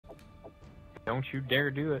Don't you dare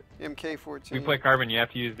do it. MK14. We play Carbon, you have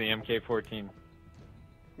to use the MK14. I'm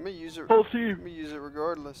gonna use it. Whole team. I'm gonna use it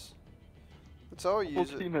regardless. Let's all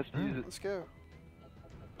use Whole team has to use it. Let's go.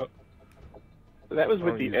 That was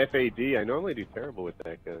with the FAD. I normally do terrible with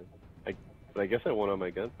that gun. But I guess I won on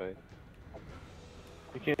my gunfight.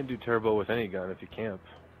 You can't do turbo with any gun if you camp.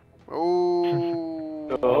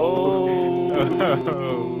 Oh.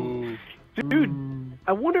 Oh. Dude,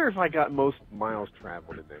 I wonder if I got most miles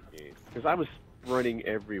traveled in that game. Because I was running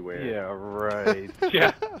everywhere. Yeah, right.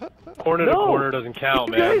 Yeah. Corner to corner doesn't count,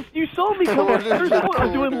 man. Guys, you saw me come on. I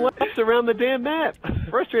was doing laps around the damn map.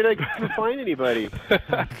 Frustrated I couldn't find anybody.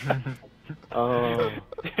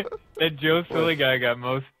 That Joe Silly guy got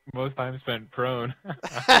most time spent prone.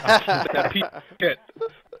 That piece of shit.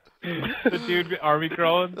 The dude army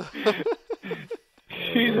crawling.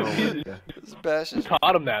 Jesus. This Bash's,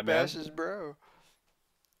 Taught him that, man. Bash's bro.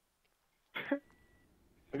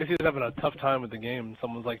 I guess he was having a tough time with the game.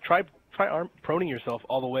 Someone's like, try proning yourself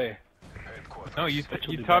all the way. No, you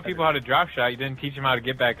taught people how to drop shot. You didn't teach them how to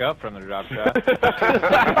get back up from the drop shot.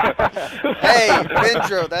 Hey,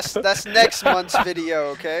 BNDRO, that's next month's video,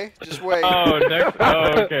 okay? Just wait. Oh,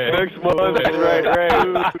 okay. Next month,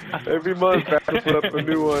 right. Every month, I have to put up a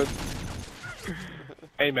new one.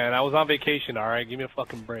 Hey, man, I was on vacation, alright? Give me a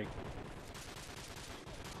fucking break.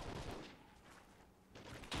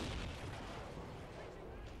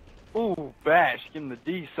 Ooh, Bash, give him the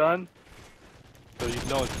D, son. So you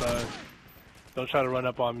know it's, don't try to run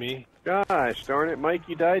up on me. Gosh, darn it, Mike,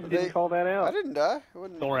 you died and didn't call that out. I didn't die.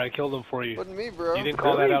 It Don't worry, I killed him for you. wasn't me, bro. You didn't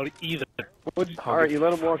call that out either. Alright, you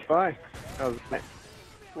let him walk by. It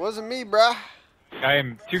wasn't me, bro. I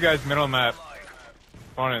am 2 guys middle of the map.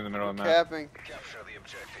 One in the middle of the map. Capping.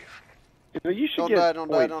 You know, you should Don't get die, don't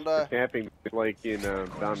die, points don't die. for camping like in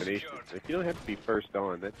domination. Like, you don't have to be first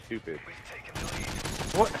on. That's stupid.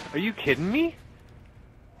 What? Are you kidding me?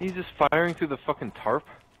 He's just firing through the fucking tarp.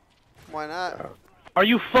 Why not? Are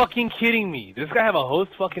you fucking kidding me? Does this guy have a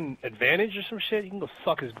host fucking advantage or some shit? He can go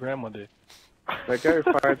suck his grandmother. That guy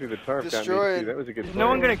who fired through the tarp got me Destroyed. too. That was a good Is play. no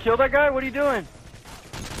one gonna kill that guy? What are you doing?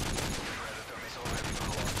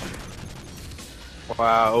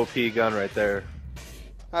 Wow, OP gun right there.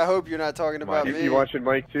 I hope you're not talking about me. You watching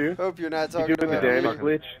Mike too? Hope you're not You talking doing the about me. damage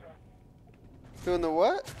glitch? Doing the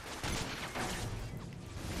what?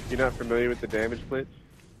 You're not familiar with the damage glitch?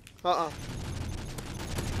 Uh-uh.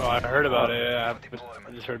 Oh, I heard about it. Yeah,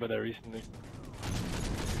 I just heard about that recently.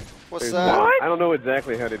 What's There's that? one- I don't know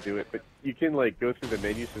exactly how to do it, but you can like go through the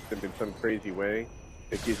menu system in some crazy way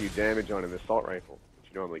that gives you damage on an assault rifle,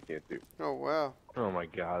 which you normally can't do. Oh, wow. Oh my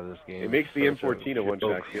god, this game. It makes the M14 a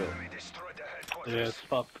one-shot kill. Yeah, it's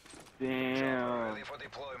fucked. Damn.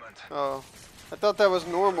 Oh. I thought that was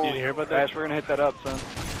normal. You didn't hear about that? Bash, we're gonna hit that up, son.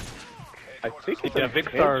 I think it's Yeah, a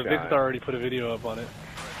Vicstar headshot. already put a video up on it.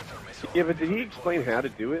 Yeah, but did he explain how to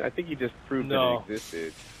do it? I think he just proved No. that it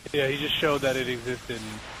existed. Yeah, he just showed that it existed.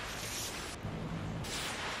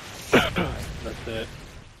 And that's it.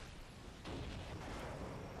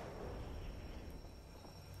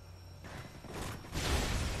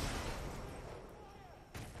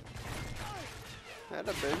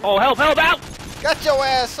 Atta baby. Oh, help, help, help! Got your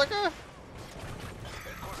ass, sucker!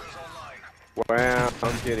 Wow,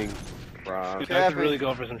 I'm kidding. Rob. Dude, I could really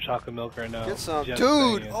go for some chocolate milk right now. Get some. Just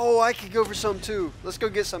Dude! saying. Oh, I could go for some too. Let's go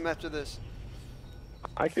get some after this.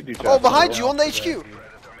 I could do Oh, behind you on the HQ!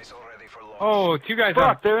 Oh, 2 guys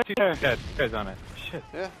on Fuck, they're in it. there. 2 guys on it. Shit.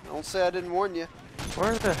 Yeah, don't say I didn't warn you.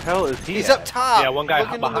 Where the hell is he He's at? up top! Yeah, one guy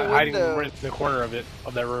looking in the hiding window. right in the corner of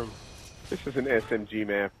that room. This is an SMG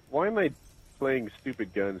map. Why am I playing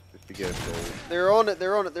stupid guns just to get a goal? They're on it,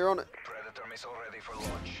 they're on it, they're on it.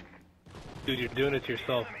 Dude, you're doing it to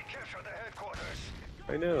yourself.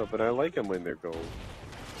 I know, but I like them when they're gold.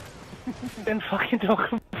 Then fucking don't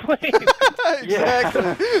complain.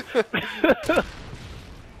 Exactly.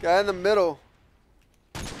 Guy in the middle.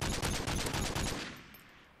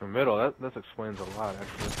 The middle, that explains a lot,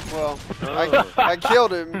 actually. Well, I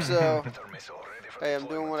killed him, so... Hey, I'm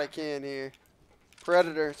doing what I can here.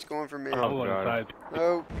 Predator, it's going for me. I'm going inside.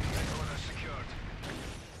 Nope.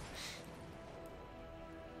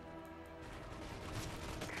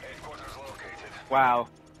 Wow.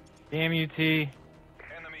 Damn you, T.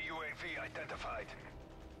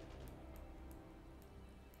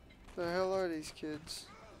 The hell are these kids?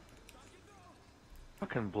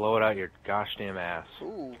 Fucking blow it out your gosh damn ass.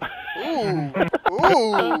 Ooh. Ooh.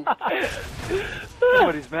 Ooh. Somebody's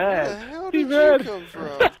Where the mad. hell did you come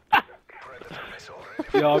from?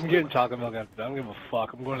 Yo, I'm getting chocolate milk after that. I don't give a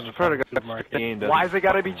fuck. I'm going to the fucking supermarket. Why's it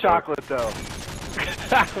gotta be chocolate, though?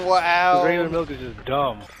 Wow. The regular milk is just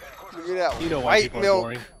dumb. Look at that You know why white people are milk.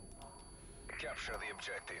 boring.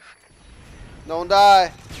 Don't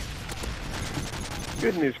die.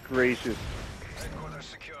 Goodness gracious.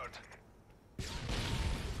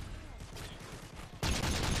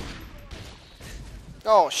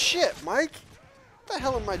 Oh shit, Mike. What the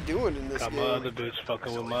hell am I doing in this Got game? my other bitch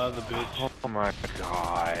fucking with my other bitch. Oh my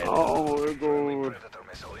god. Oh my god.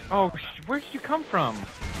 Oh, where did you come from?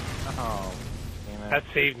 Oh, damn it. That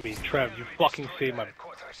saved me, Trev. You fucking saved my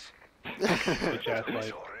bitch ass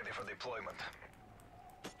life.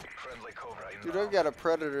 Dude, I've got a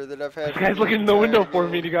predator that I've had. This guy's looking in the window for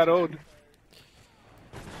me and he got owned.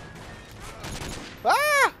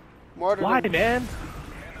 Ah! Martyr. Why, man?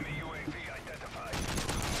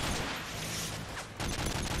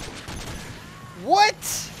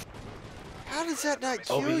 What? How does that not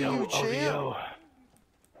kill OVO, you, champ? OVO.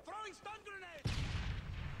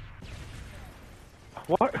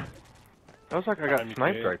 What? That was like I got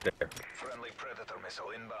sniped right there. Friendly predator missile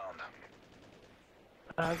inbound.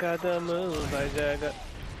 I got the moves, I got.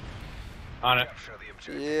 On it. Capture the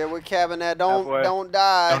objective. Yeah, we're capping that. Don't Halfway.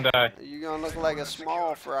 die. Don't die. You're gonna look like a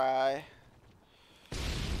small fry.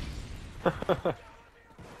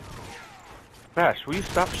 Bash, will you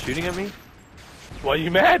stop shooting at me? Why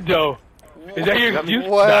you mad though? Is that your excuse?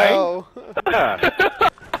 Wow. Yeah.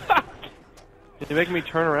 You're making me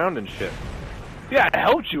turn around and shit. Yeah, I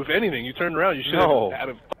helped you. If anything, you turned around. You should have No. had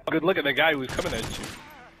a good look at the guy who was coming at you,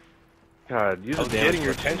 God, use I the was damage getting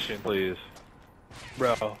your button, attention. please.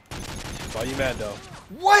 bro. Why you mad though?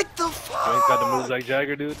 What the You ain't fuck? got the moves like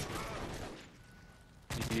Jagger, dude.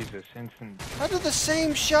 Jesus, instant. How do the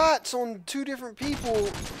same shots on two different people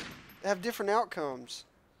have different outcomes?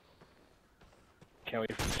 Can't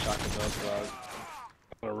wait for the shotgun though, dog.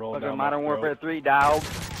 I'm gonna roll Fucking down Modern my Warfare throat. 3, dog.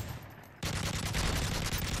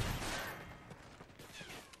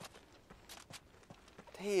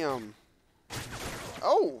 Damn.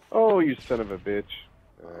 Oh. Oh, you son of a bitch.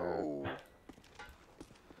 Oh.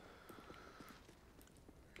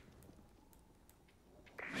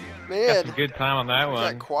 Got Man, some good time on that it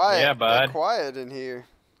one. got quiet. Yeah, bud. Got quiet in here.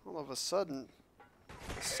 All of a sudden,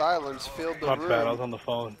 silence filled the My room. bad, I was on the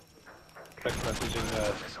phone. Text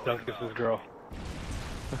messaging Dunkus's girl.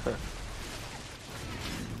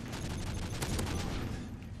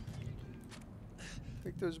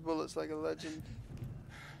 Pick those bullets like a legend.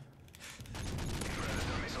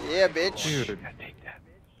 Yeah, bitch. Dude. Take that.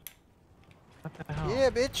 What the hell? Yeah,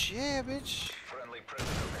 bitch. Yeah, bitch. Friendly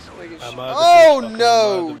predator missile Making I'm sh- out of oh bitch, fucking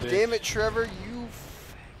no! out of bitch. Damn it, Trevor, you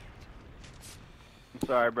I'm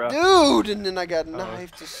sorry, bro. dude! And then I got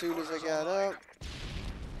knifed as soon as I got up.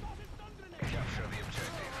 capture the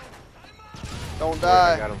objective. Don't I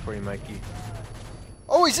die. got him for you, Mikey.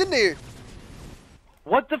 Oh, he's in there.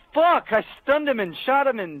 What the fuck? I stunned him and shot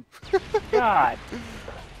him and... God.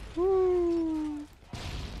 Woo.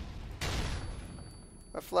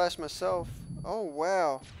 I flashed myself. Oh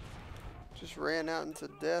wow! Just ran out into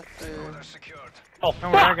death there. Secured. Oh,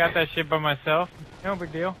 Don't worry, I got that shit by myself. No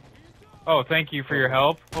big deal. Oh, thank you for your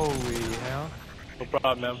help. Holy hell. no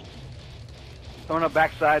problem, man. Going up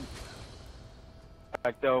backside.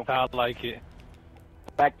 Back door. I like it.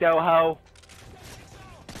 Back door, ho.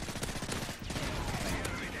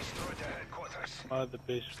 Mother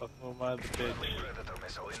bitch, fucking mother bitch. Predator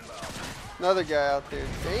missile inbound. Another guy out there.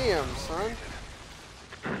 Damn, son.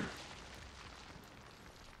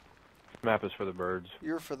 Map is for the birds.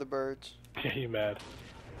 You're for the birds. Yeah, you mad.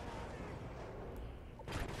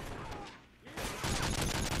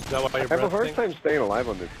 Is that why I you're have a hard breathing? time staying alive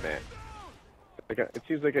on this map. Like, it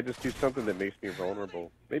seems like I just do something that makes me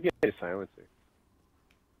vulnerable. Maybe I need a silencer.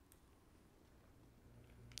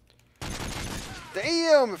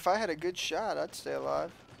 Damn! If I had a good shot, I'd stay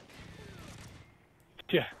alive.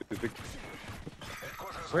 Yeah.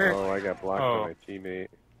 Where? Oh, I got blocked Oh. by my teammate.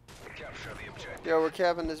 Capture the objective. Yo, we're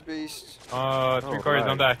capping this beast. Three Oh, quarters, right.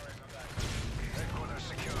 don't die. Headquarters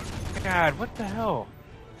secured. God, what the hell?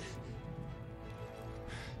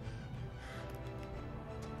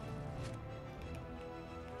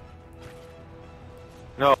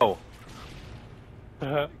 No.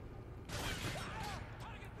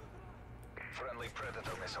 Friendly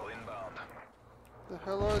predator missile inbound. The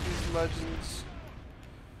hell are these legends?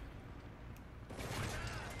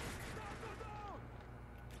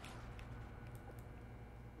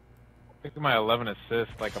 Look at my 11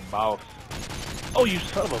 assists like a mouse. Oh, you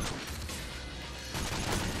son of a...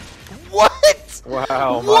 What?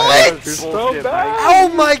 Wow. What? Mike, you're So bullshit, bad. Mike. Oh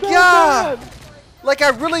my god! Like, I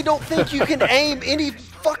really don't think you can aim any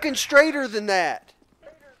fucking straighter than that.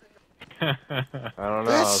 I don't know. I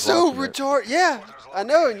That's was so watching it. retarded. Yeah, I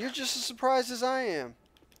know, and you're just as surprised as I am.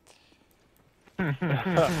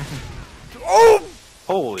 Oh!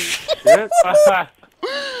 Holy shit.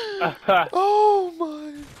 Oh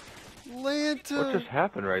my Lanta. What just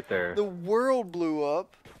happened right there? The world blew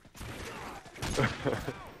up.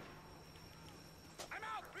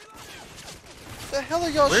 The hell are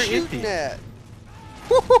y'all Where is shooting he? at?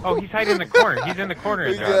 Oh, he's hiding in the corner. He's in the corner.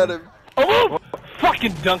 We got him. Oh,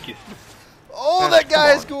 fucking Dunkus. Oh, that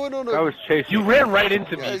guy is going on a... I was chasing. You ran right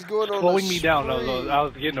into me, Guy's going on a slowing me down. I spree.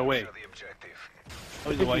 was getting away. The objective. I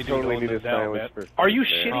was why you totally doing need this a down, silence man. for Are you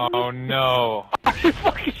there. shitting me? Oh no. Are you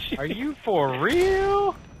fucking shitting Are you for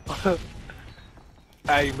real?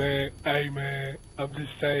 Hey man, I'm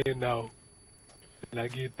just saying though. Did I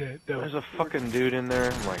get that though? There's a fucking dude in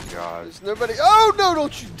there. Oh my god. There's nobody... Oh, no,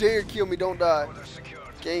 don't you dare kill me. Don't die. Order secured.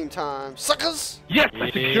 Game time. Suckers! Yes, I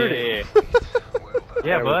secured it.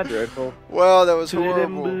 Yeah, That was bud. dreadful. Wow, that was Tooted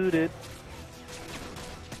and horrible. booted.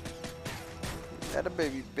 Had a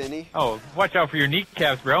baby, Benny. Oh, watch out for your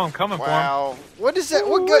kneecaps, bro. I'm coming for him. Wow. What is that?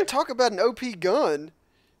 What gun? Talk about an OP gun.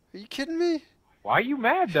 Are you kidding me? Why are you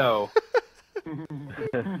mad though?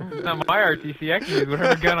 It's not my RTC. I can use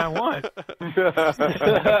whatever gun I want.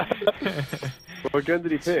 What gun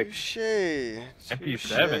did he pick? Touche.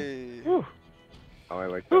 MP7. Touche. Oh, I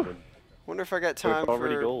like that one. Wonder if I got So time it's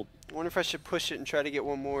already for... gold. Wonder if I should push it and try to get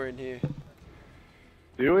one more in here.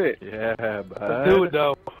 Do it. Yeah, Let's bud. do it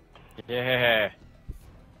though. Yeah.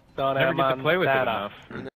 Don't Never have get to my play with it data. enough.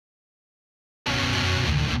 I